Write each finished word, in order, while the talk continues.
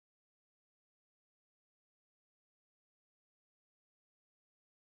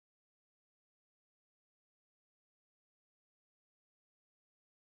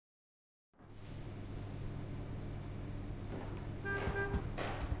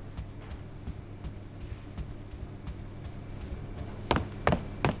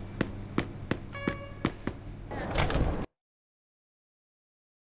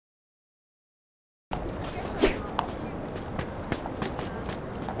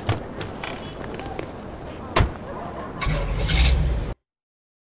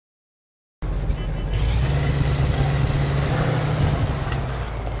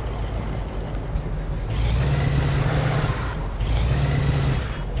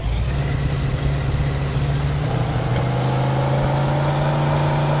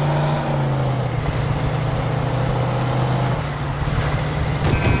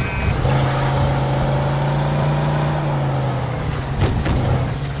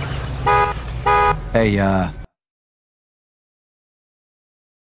Hey, I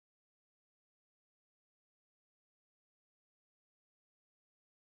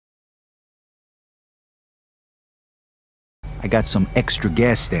got some extra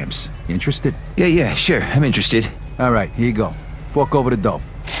gas stamps. You interested? Yeah, sure. I'm interested. All right, here you go. Fork over the dough.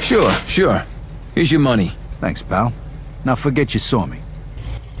 Sure. Here's your money. Thanks, pal. Now forget you saw me.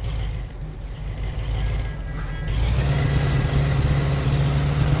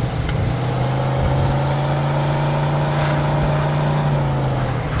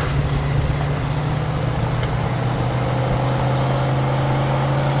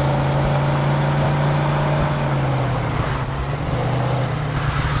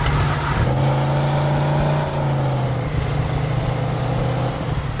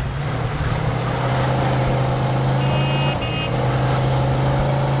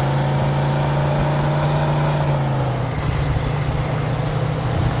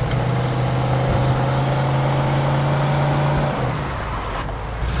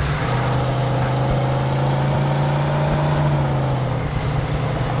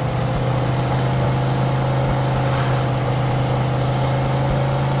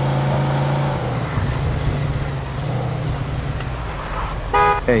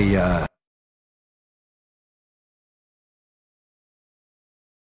 Hey,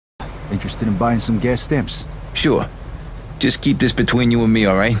 interested in buying some gas stamps? Sure. Just keep this between you and me,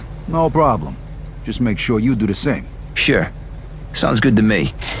 all right? No problem. Just make sure you do the same. Sure. Sounds good to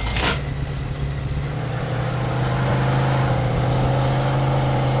me.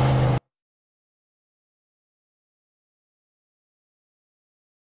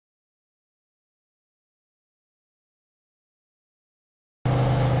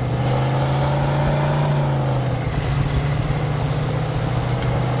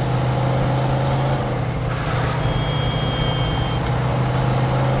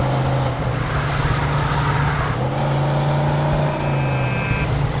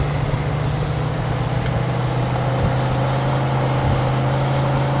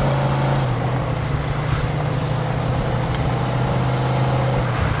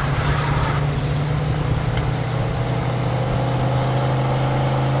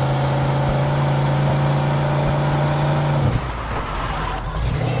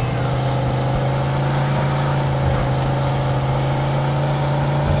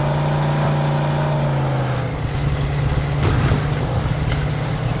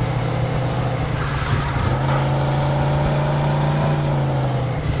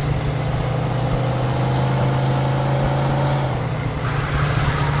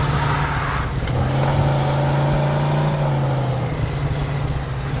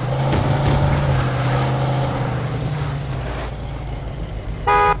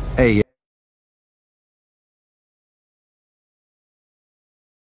 Hey,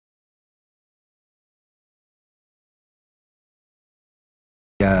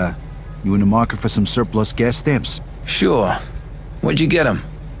 you in the market for some surplus gas stamps? Sure. Where'd you get them?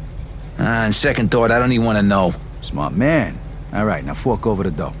 On second thought, I don't even want to know. Smart man. All right, now fork over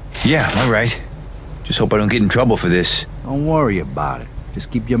the dough. Yeah, all right. Just hope I don't get in trouble for this. Don't worry about it. Just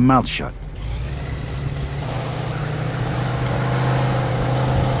keep your mouth shut.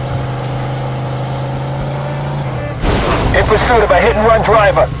 In pursuit of a hit-and-run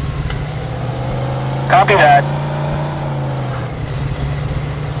driver. Copy that.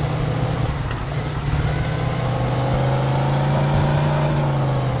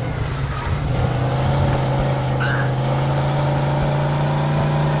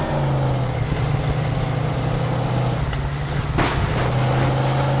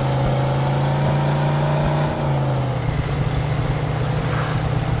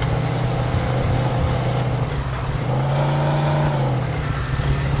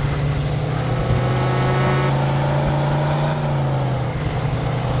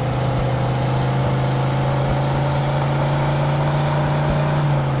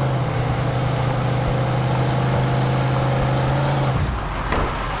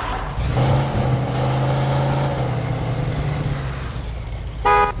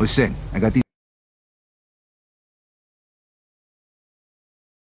 Listen, I got these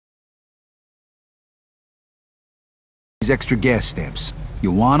extra gas stamps. You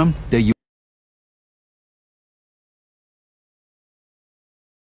want them? They're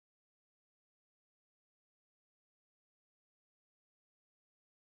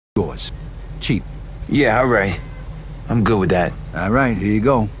yours. Cheap. Yeah, all right. I'm good with that. All right, here you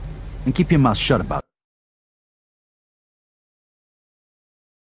go. And keep your mouth shut about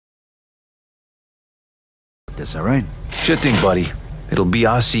this, all right? Sure thing, buddy. It'll be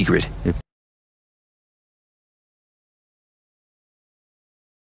our secret.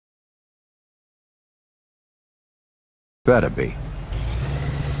 Better be.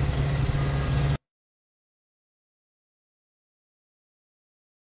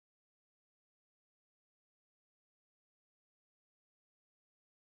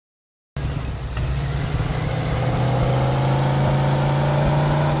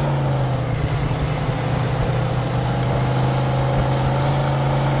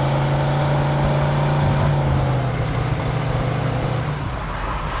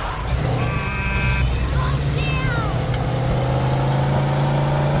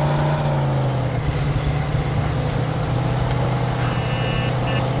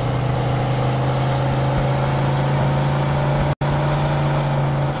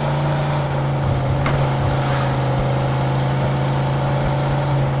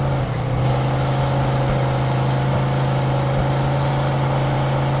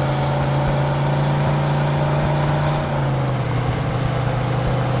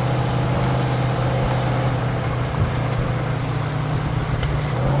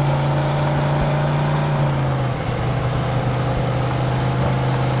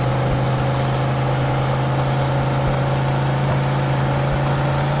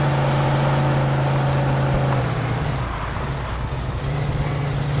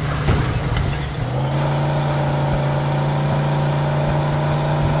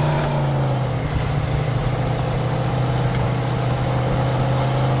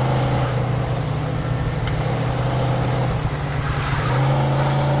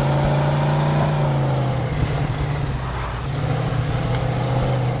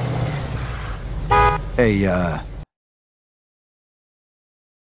 Hey,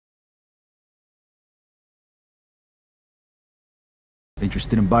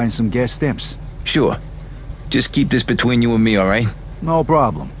 interested in buying some gas stamps? Sure. Just keep this between you and me, all right? No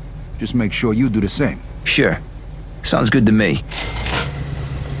problem. Just make sure you do the same. Sure. Sounds good to me.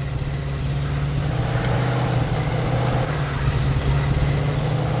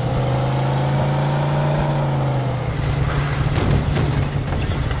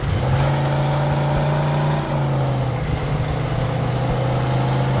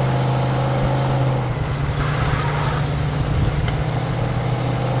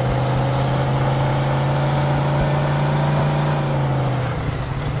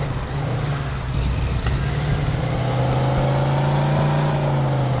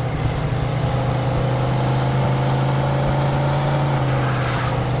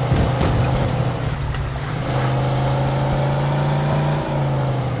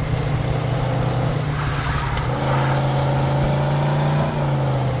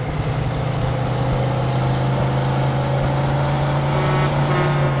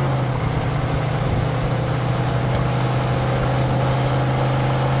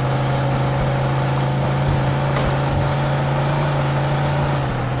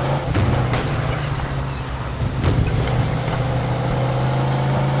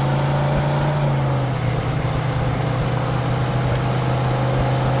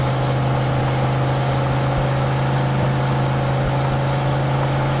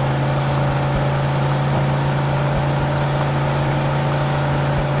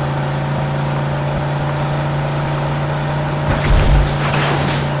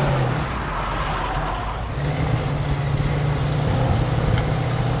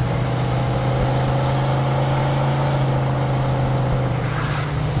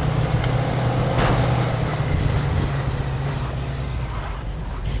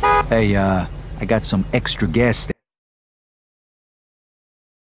 Hey, I got some extra gas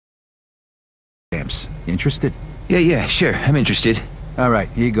stamps. You interested? Yeah, sure. I'm interested. All right,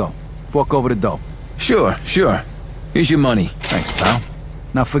 here you go. Fork over the dough. Sure. Here's your money. Thanks, pal.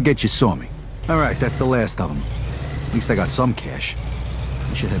 Now forget you saw me. All right, that's the last of them. At least I got some cash.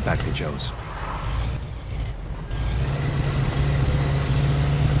 We should head back to Joe's.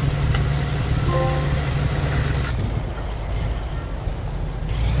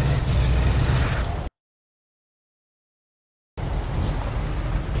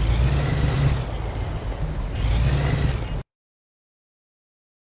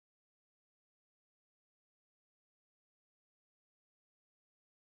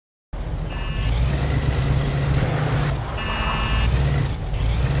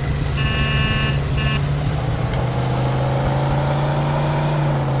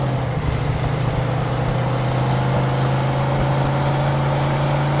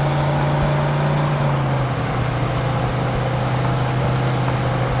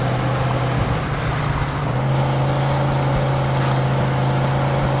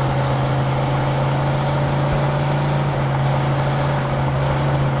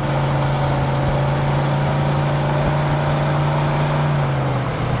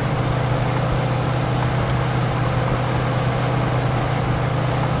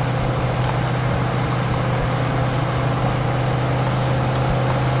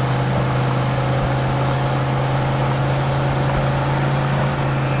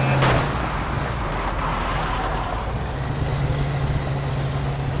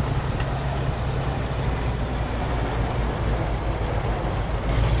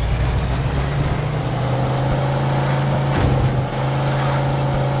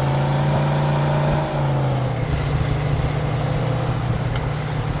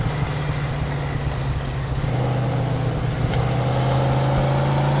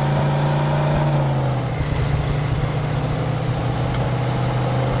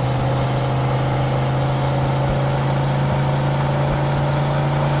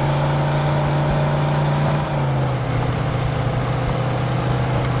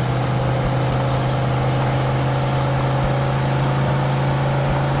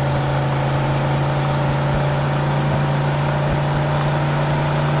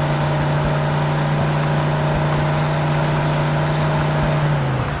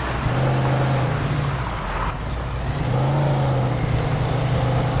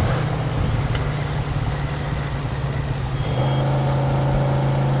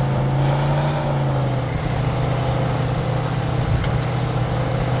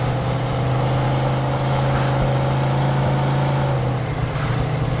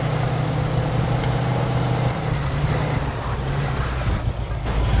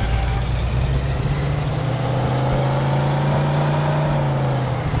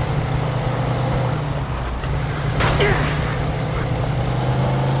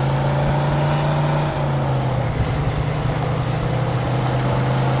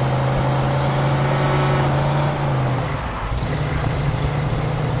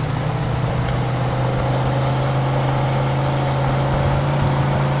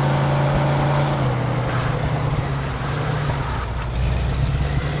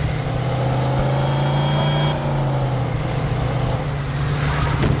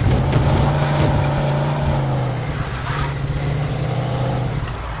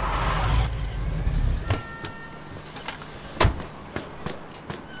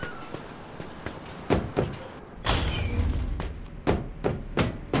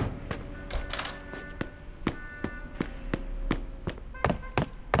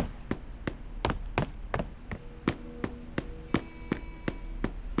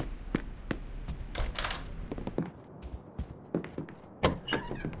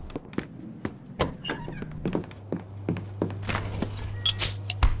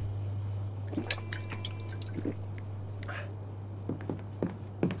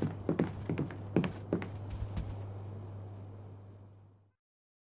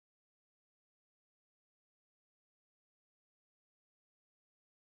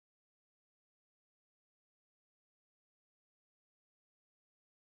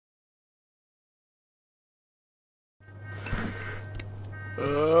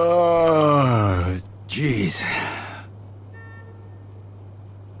 Jeez.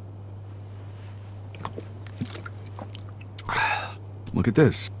 Look at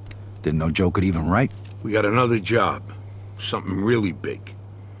this. Didn't know Joe could even write. We got another job. Something really big.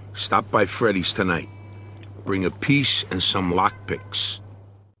 Stop by Freddy's tonight. Bring a piece and some lockpicks.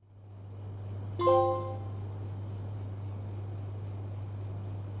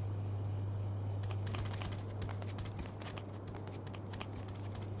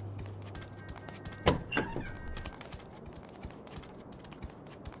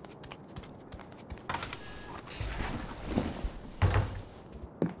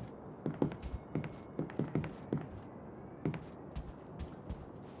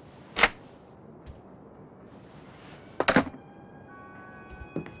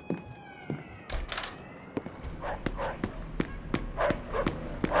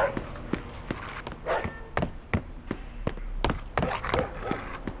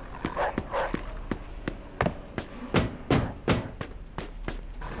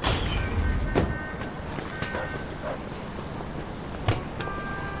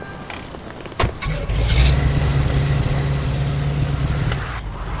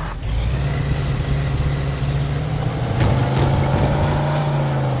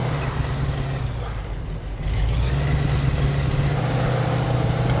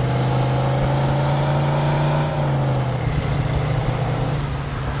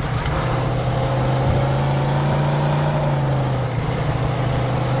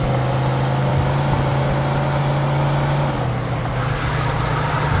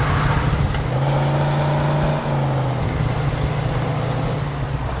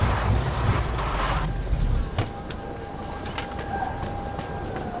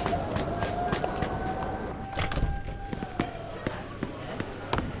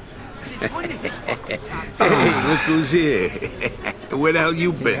 Hey, look who's here. Where the hell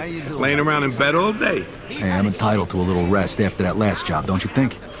you been? Laying around in bed all day? Hey, I'm entitled to a little rest after that last job, don't you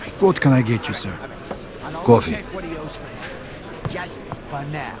think? What can I get you, sir? Coffee. Just for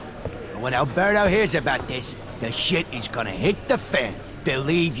now. And when Alberto hears about this, the shit is gonna hit the fan.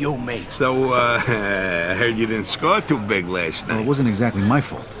 Believe you me. So, I heard you didn't score too big last Well, night. it wasn't exactly my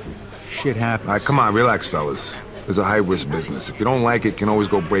fault. Shit happens. All right, come on, relax, fellas. It's a high-risk business. If you don't like it, you can always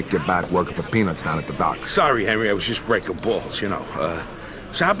go break your back working for peanuts down at the docks. Sorry, Henry, I was just breaking balls, you know.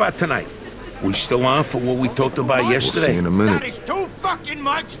 So how about tonight? We still on for what we talked about We'll yesterday? see in a minute. That is too fucking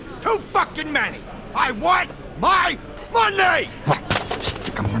much, too fucking many. I want my money! What?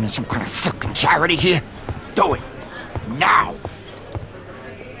 Think I'm running some kind of fucking charity here? Do it. Now!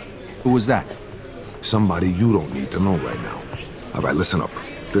 Who was that? Somebody you don't need to know right now. All right, listen up.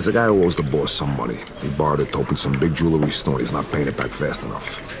 There's a guy who owes the boss some money. He borrowed it to open some big jewelry store. He's not paying it back fast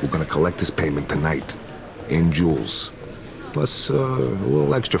enough. We're gonna collect his payment tonight. In jewels. Plus, a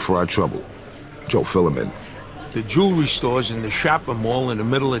little extra for our trouble. Joe, fill him in. The jewelry store's in the shopping mall in the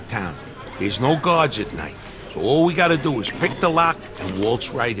middle of town. There's no guards at night. So all we gotta do is pick the lock and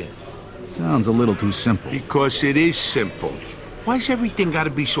waltz right in. Sounds a little too simple. Because it is simple. Why's everything gotta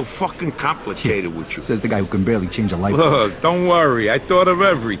be so fucking complicated with you? Says the guy who can barely change a light bulb. Look, don't worry. I thought of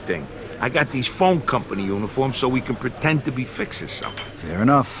everything. I got these phone company uniforms so we can pretend to be fixing something. Fair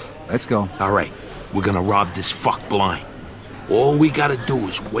enough. Let's go. All right, we're gonna rob this fuck blind. All we gotta do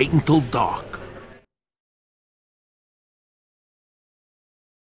is wait until dark.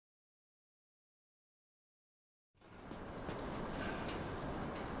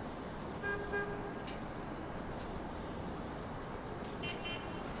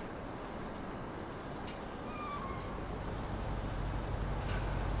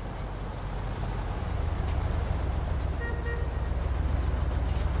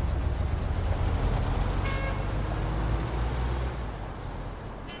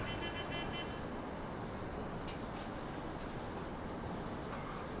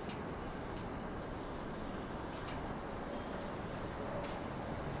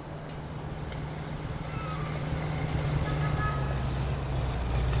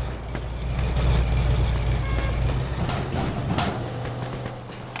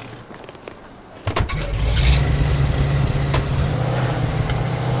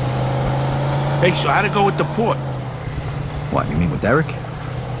 Hey, so how'd it go with the port? What, you mean with Derek?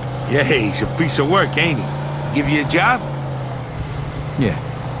 Yeah, he's a piece of work, ain't he? Give you a job? Yeah.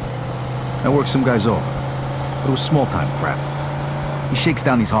 I worked some guys over. But it was small-time crap. He shakes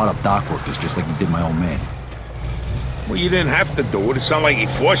down these hard-up dock workers just like he did my old man. Well, you didn't have to do it. It's not like he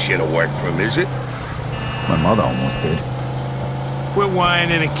forced you to work for him, is it? My mother almost did. Quit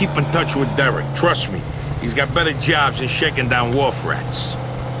whining and keep in touch with Derek. Trust me, he's got better jobs than shaking down wharf rats.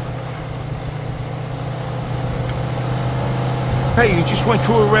 Hey, you just went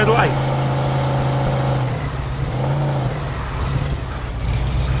through a red light.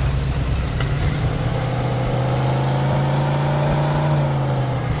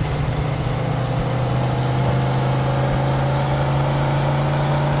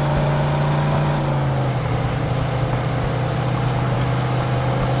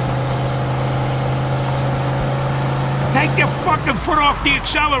 Take your fucking foot off the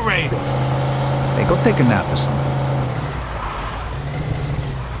accelerator. Hey, go take a nap or something.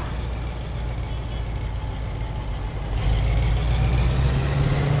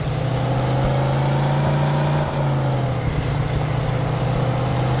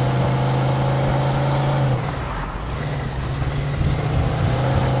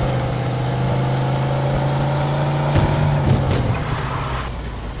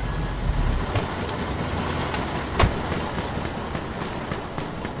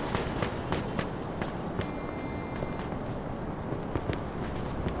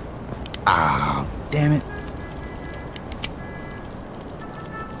 Ah, damn it.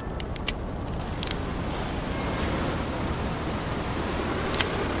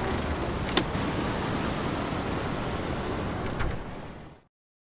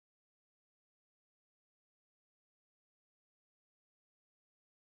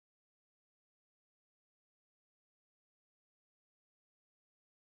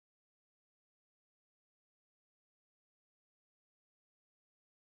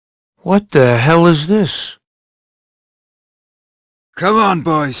 What the hell is this? Come on,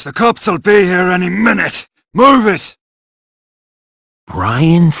 boys. The cops will be here any minute. Move it!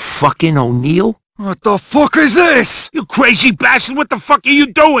 Brian fucking O'Neill? What the fuck is this? You crazy bastard, what the fuck are you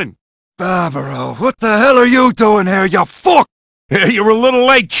doing? Barbaro, what the hell are you doing here, you fuck? You're a little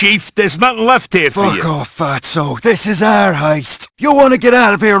late, Chief. There's nothing left here for you. Fuck off, fatso. This is our heist. If you want to get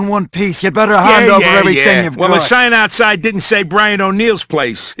out of here in one piece, you'd better hand over everything you've got. Well, the sign outside didn't say Brian O'Neill's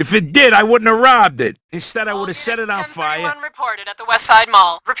place. If it did, I wouldn't have robbed it. Instead, I would have set it on fire. 1031 reported at the West Side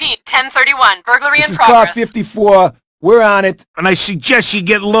Mall. Repeat, 1031. Burglary in This is progress. car 54. We're on it. And I suggest you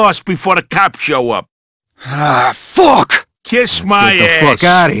get lost before the cops show up. Ah, fuck! Kiss my Get the ass. fuck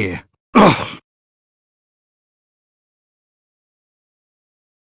out of here. Ugh.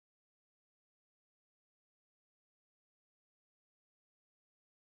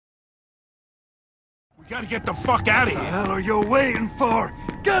 We gotta get the fuck out of What the here. hell are you waiting for?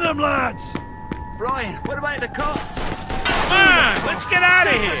 Get him, lads! Brian, what about the cops? Come on, let's get out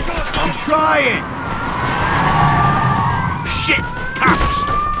of here. I'm trying. Shit, cops.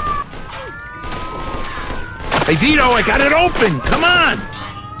 Hey, Vito, I got it open. Come on.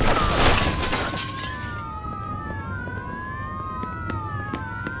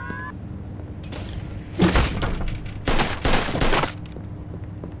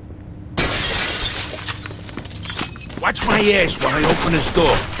 Watch my ass while I open this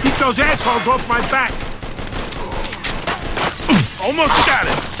door. Keep those assholes off my back. Almost got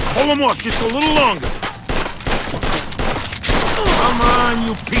it. Hold them off just a little longer. Come on,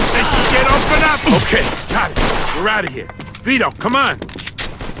 you piece of shit. Open up. Okay, got it. We're out of here. Vito, come on.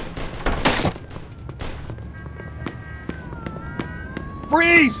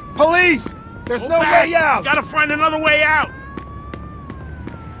 Freeze! Police! There's Hold no back. way out! Gotta find another way out.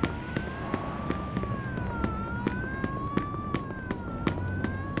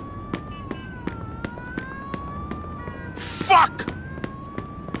 Fuck!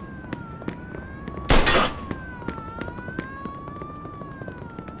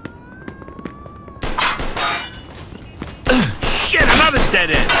 Shit, another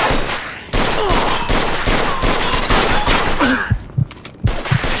dead end.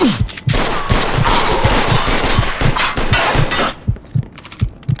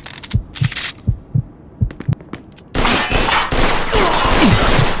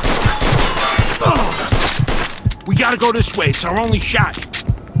 We gotta go this way. It's our only shot.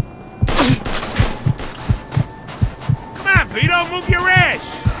 Come on, Vito, move your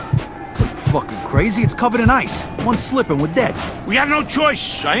ass. Fucking crazy. It's covered in ice. One slip and we're dead. We got no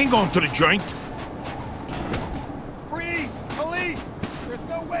choice. I ain't going to the joint. Freeze! Police! There's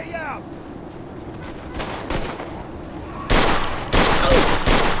no way out!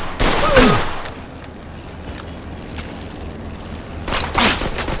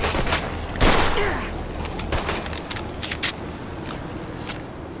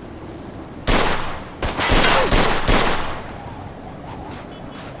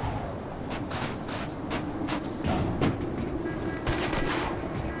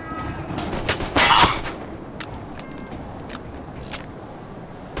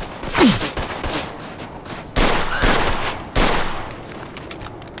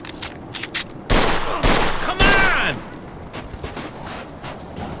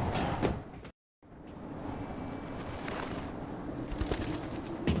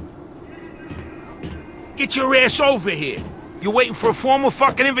 Get your ass over here. You waiting for a formal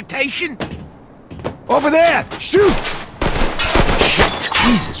fucking invitation? Over there! Shoot!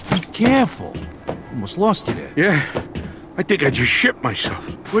 Jesus, be careful. Almost lost you there. Yeah. I think I just shit myself.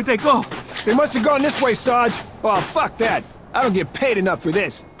 Where'd they go? They must have gone this way, Sarge. Oh, fuck that. I don't get paid enough for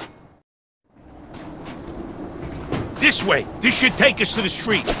this. This way. This should take us to the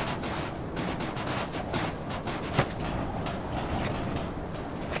street.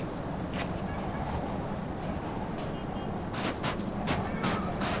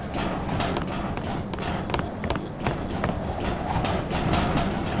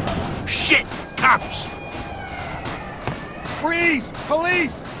 Shit! Cops! Freeze!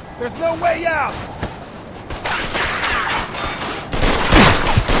 Police! There's no way out!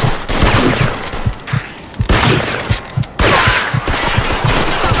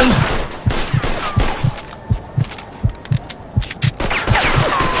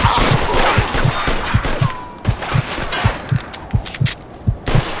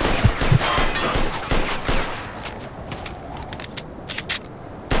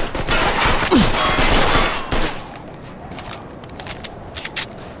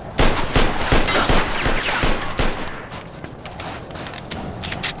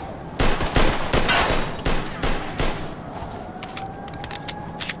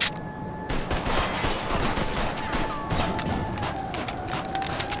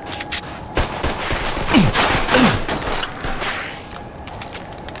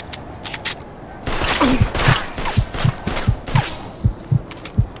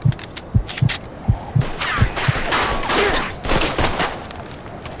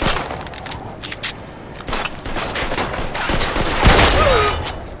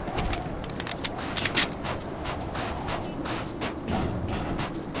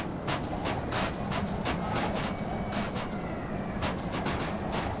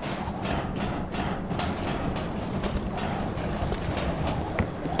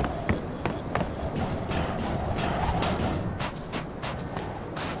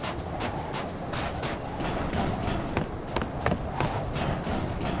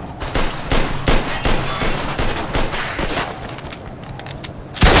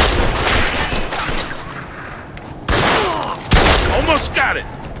 Almost got it.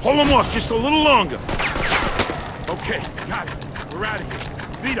 Hold him off just a little longer. Okay, got it. We're out of here.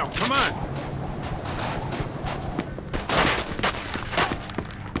 Vito, come on.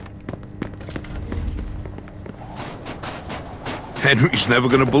 Henry's never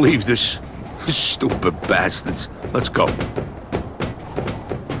gonna believe this. Stupid bastards. Let's go.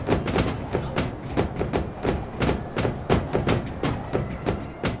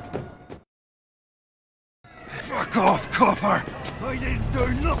 Fuck off, copper! I didn't do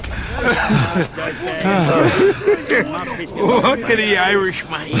nothing! What did the Irish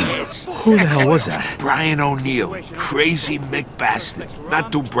my ass? Who the hell was that? Brian O'Neill. Crazy Mick bastard.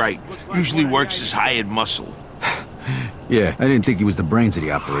 Not too bright. Usually works as hired muscle. Yeah, I didn't think he was the brains of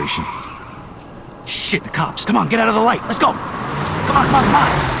the operation. Shit, the cops! Come on, get out of the light! Let's go! Come on, come on, come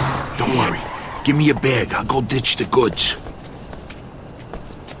on! Don't worry. Give me your bag. I'll go ditch the goods.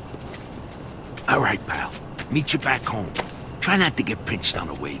 All right, pal. Meet you back home. Try not to get pinched on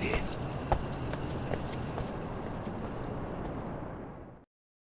the way there.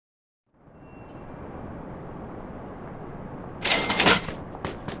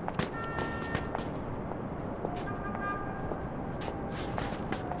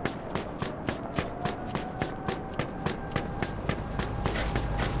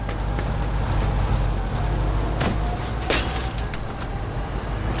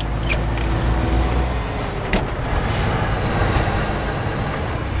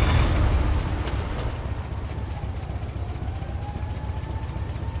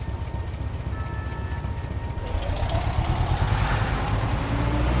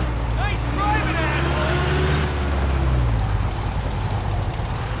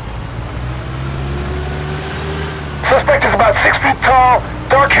 Suspect is about 6 feet tall,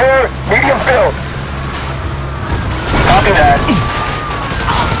 dark hair, medium build. Copy that.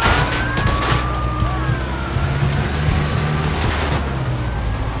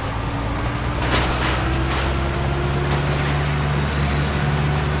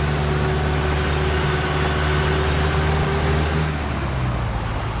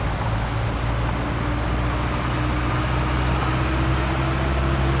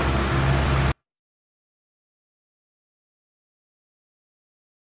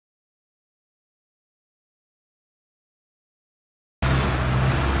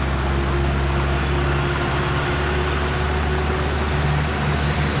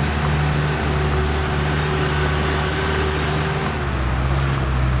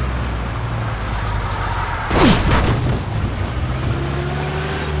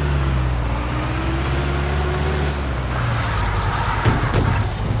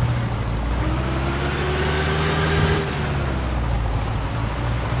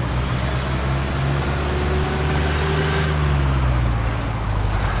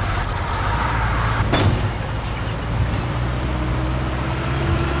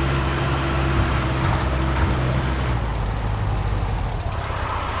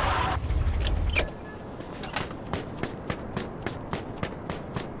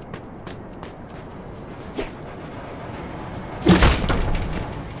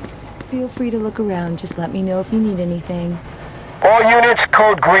 Feel free to look around. Just let me know if you need anything. All units,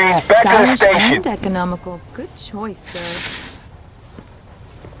 code green. Back to the Stylish station. and economical. Good choice, sir.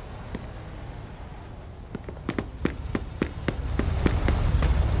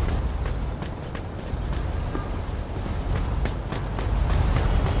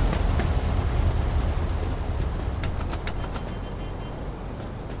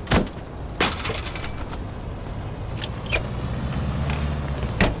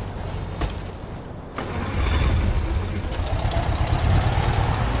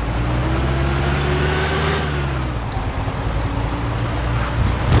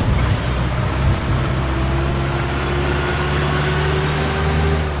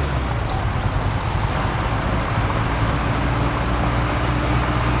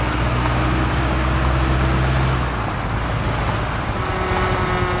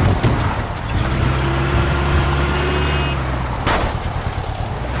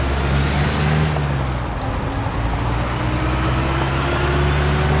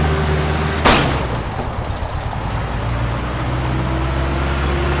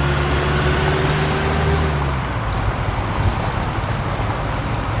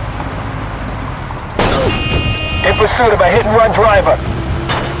 In pursuit of a hit-and-run driver.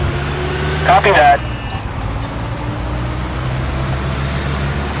 Copy that.